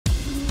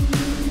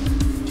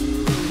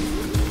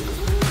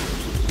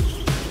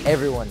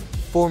Everyone,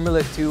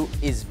 Formula 2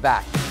 is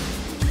back.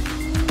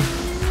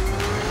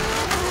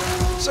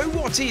 So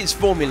what is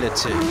Formula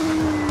 2?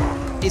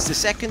 It's the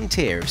second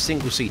tier of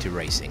single-seater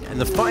racing and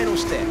the final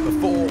step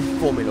before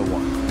Formula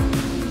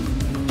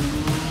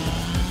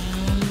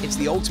 1. It's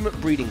the ultimate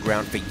breeding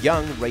ground for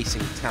young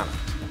racing talent,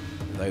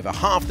 with over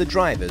half the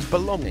drivers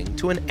belonging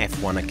to an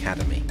F1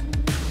 academy.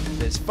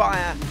 There's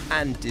fire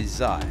and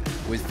desire,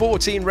 with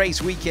 14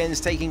 race weekends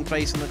taking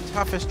place on the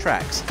toughest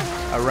tracks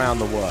around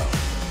the world.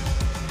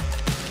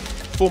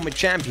 Former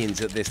champions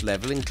at this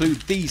level include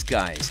these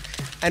guys,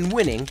 and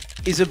winning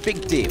is a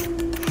big deal.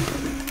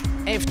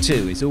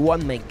 F2 is a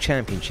one-make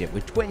championship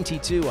with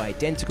 22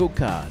 identical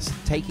cars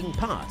taking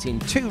part in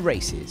 2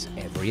 races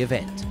every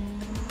event.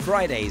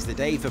 Friday is the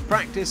day for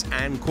practice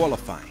and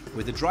qualifying,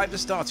 with the driver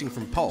starting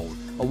from pole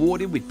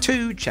awarded with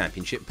 2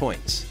 championship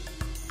points.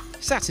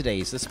 Saturday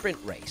is the sprint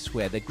race,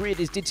 where the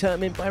grid is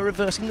determined by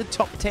reversing the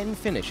top 10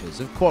 finishers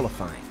of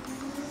qualifying.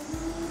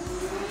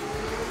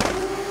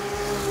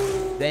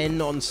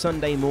 Then on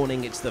Sunday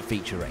morning it's the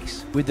feature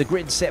race, with the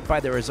grid set by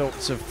the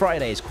results of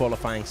Friday's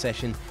qualifying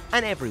session,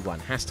 and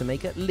everyone has to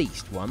make at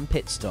least 1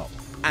 pit stop.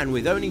 And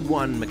with only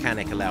 1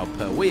 mechanic allowed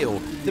per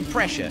wheel, the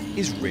pressure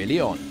is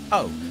really on.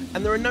 Oh,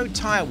 and there are no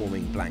tyre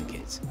warming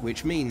blankets,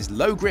 which means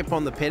low grip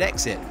on the pit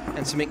exit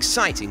and some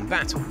exciting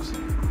battles.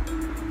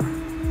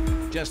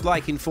 Just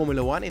like in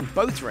Formula 1, in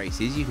both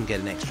races you can get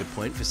an extra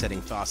point for setting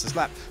fastest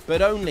lap,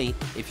 but only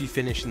if you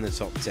finish in the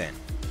top 10.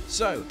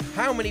 So,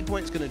 how many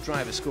points can a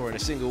driver score in a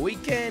single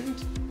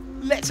weekend?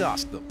 Let's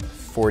ask them.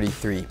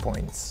 43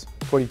 points.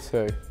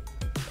 42.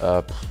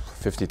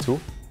 52.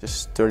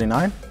 Just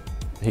 39?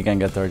 He can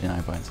get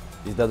 39 points.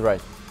 Is that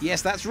right?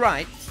 Yes, that's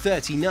right,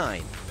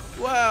 39.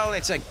 Well,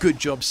 it's a good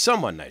job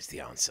someone knows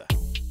the answer.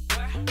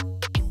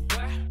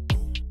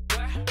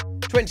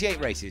 28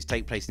 races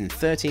take place in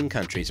 13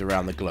 countries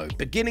around the globe,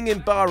 beginning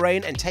in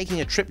Bahrain and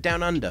taking a trip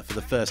down under for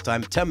the first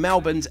time to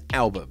Melbourne's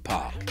Albert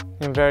Park.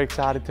 I'm very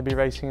excited to be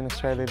racing in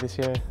Australia this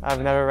year.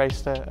 I've never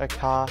raced a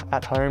car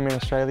at home in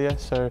Australia,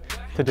 so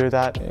to do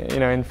that,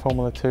 in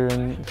Formula 2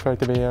 and for it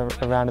to be a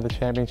round of the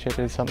championship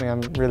is something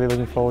I'm really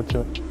looking forward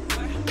to.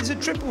 There's a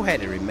triple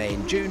header in May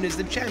and June as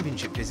the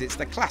championship visits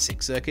the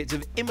classic circuits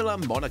of Imola,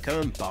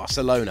 Monaco and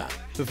Barcelona,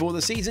 before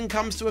the season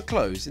comes to a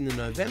close in the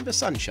November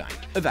sunshine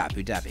of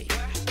Abu Dhabi.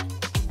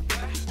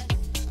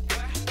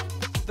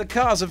 The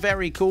cars are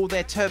very cool,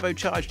 their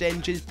turbocharged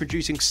engines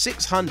producing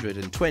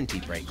 620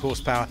 brake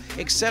horsepower,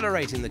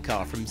 accelerating the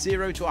car from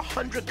 0 to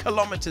 100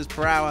 km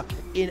per hour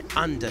in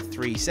under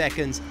 3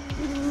 seconds,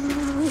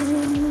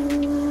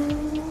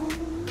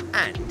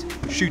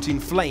 and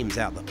shooting flames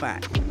out the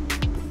back.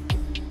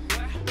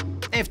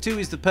 F2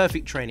 is the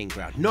perfect training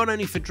ground, not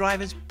only for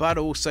drivers, but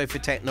also for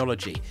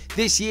technology.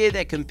 This year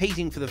they're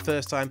competing for the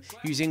first time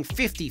using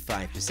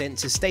 55%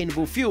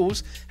 sustainable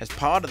fuels as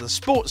part of the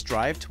sports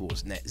drive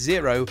towards net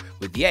zero,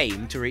 with the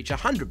aim to reach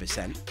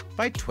 100%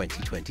 by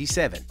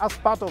 2027. As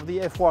part of the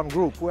F1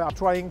 group, we are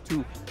trying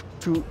to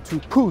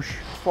push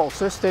for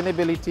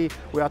sustainability.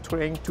 We are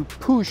trying to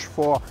push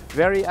for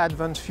very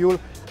advanced fuel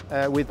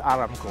with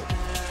Aramco.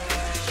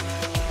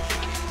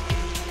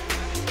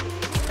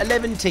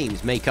 11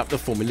 teams make up the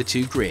Formula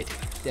 2 grid.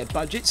 Their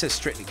budgets are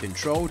strictly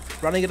controlled,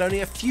 running at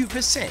only a few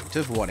 %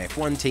 of what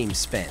F1 teams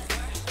spend.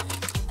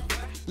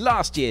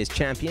 Last year's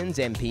champions,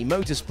 MP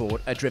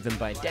Motorsport, are driven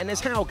by Dennis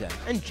Hauger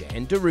and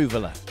Jan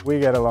Deruvala. We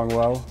get along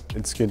well.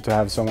 It's good to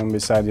have someone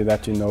beside you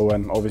that you know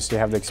and obviously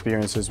have the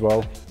experience as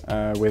well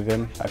with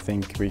him. I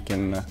think we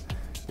can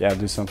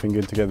do something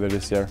good together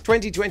this year.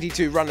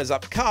 2022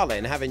 runners-up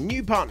Carlin have a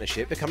new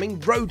partnership becoming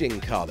Roding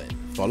Carlin,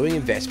 following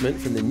investment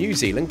from the New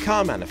Zealand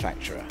car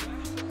manufacturer.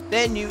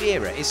 Their new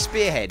era is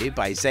spearheaded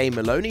by Zay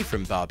Maloney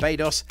from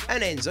Barbados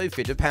and Enzo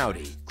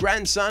Fittipaldi,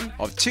 grandson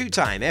of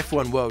 2-time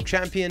F1 world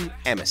champion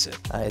Emerson.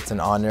 It's an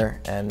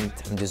honor and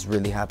I'm just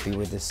really happy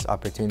with this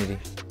opportunity.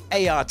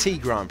 ART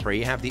Grand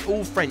Prix have the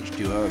all-French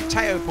duo of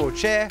Théo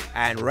Pourchaire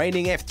and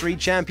reigning F3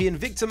 champion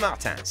Victor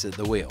Martins at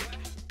the wheel.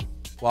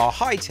 While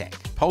high-tech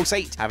Pulse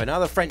 8 have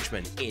another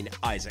Frenchman in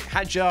Isaac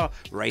Hadjar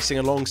racing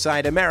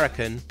alongside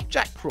American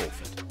Jack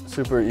Crawford.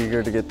 Super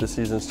eager to get the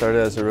season started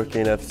as a rookie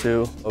in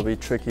F2. It'll be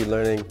tricky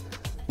learning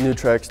new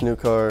tracks, new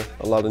car,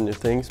 a lot of new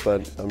things,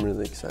 but I'm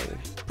really excited.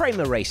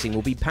 Prema Racing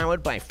will be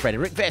powered by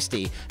Frederick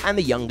Vesti and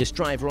the youngest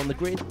driver on the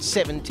grid,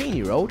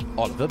 17-year-old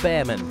Oliver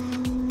Behrman.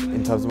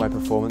 In terms of my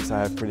performance, I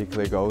have pretty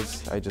clear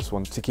goals. I just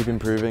want to keep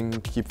improving,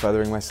 keep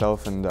furthering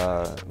myself and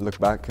look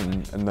back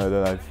and know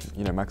that I've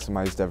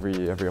maximised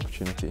every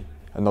opportunity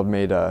and not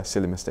made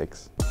silly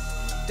mistakes.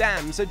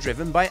 Dams are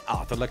driven by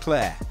Arthur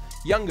Leclerc,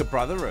 younger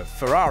brother of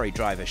Ferrari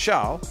driver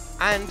Charles,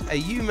 and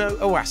Ayumu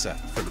Iwasa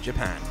from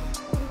Japan.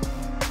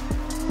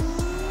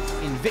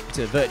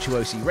 Invicta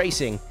Virtuosi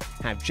Racing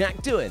have Jack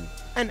Doohan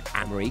and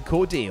Amory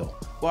Cordial,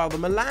 while the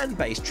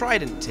Milan-based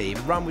Trident team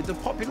run with the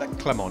popular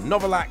Clement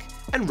Novalak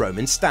and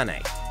Roman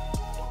Stanek.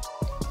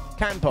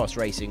 Campos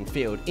Racing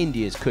field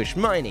India's Kush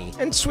Maini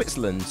and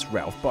Switzerland's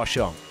Ralph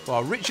Boschung,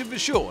 while Richard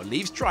Verschoor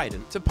leaves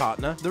Trident to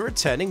partner the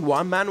returning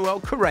Juan Manuel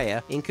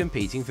Correa in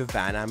competing for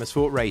Van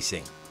Amersfoort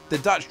Racing. the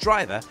Dutch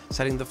driver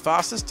setting the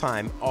fastest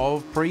time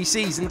of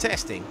pre-season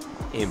testing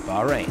in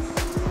Bahrain.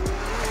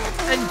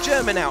 And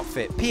German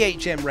outfit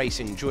PHM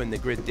Racing joined the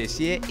grid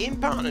this year in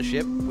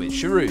partnership with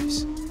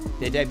Charouz.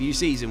 Their debut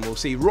season will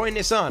see Roy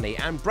Nissany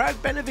and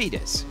Brad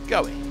Benavides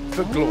going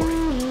for glory.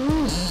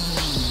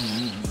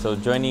 So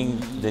joining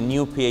the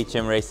new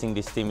PHM Racing,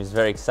 this team is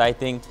very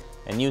exciting.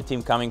 A new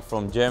team coming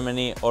from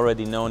Germany,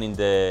 already known in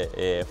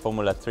the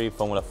Formula 3,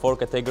 Formula 4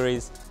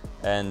 categories,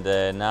 and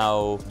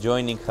now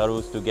joining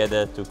Charouz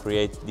together to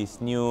create this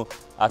new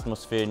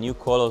atmosphere, new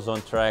colors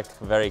on track.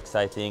 Very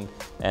exciting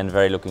and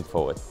very looking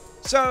forward.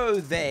 So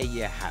there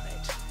you have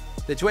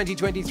it. The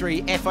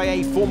 2023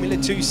 FIA Formula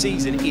 2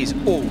 season is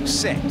all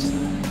set,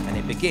 and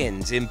it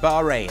begins in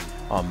Bahrain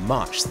on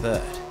March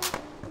 3rd.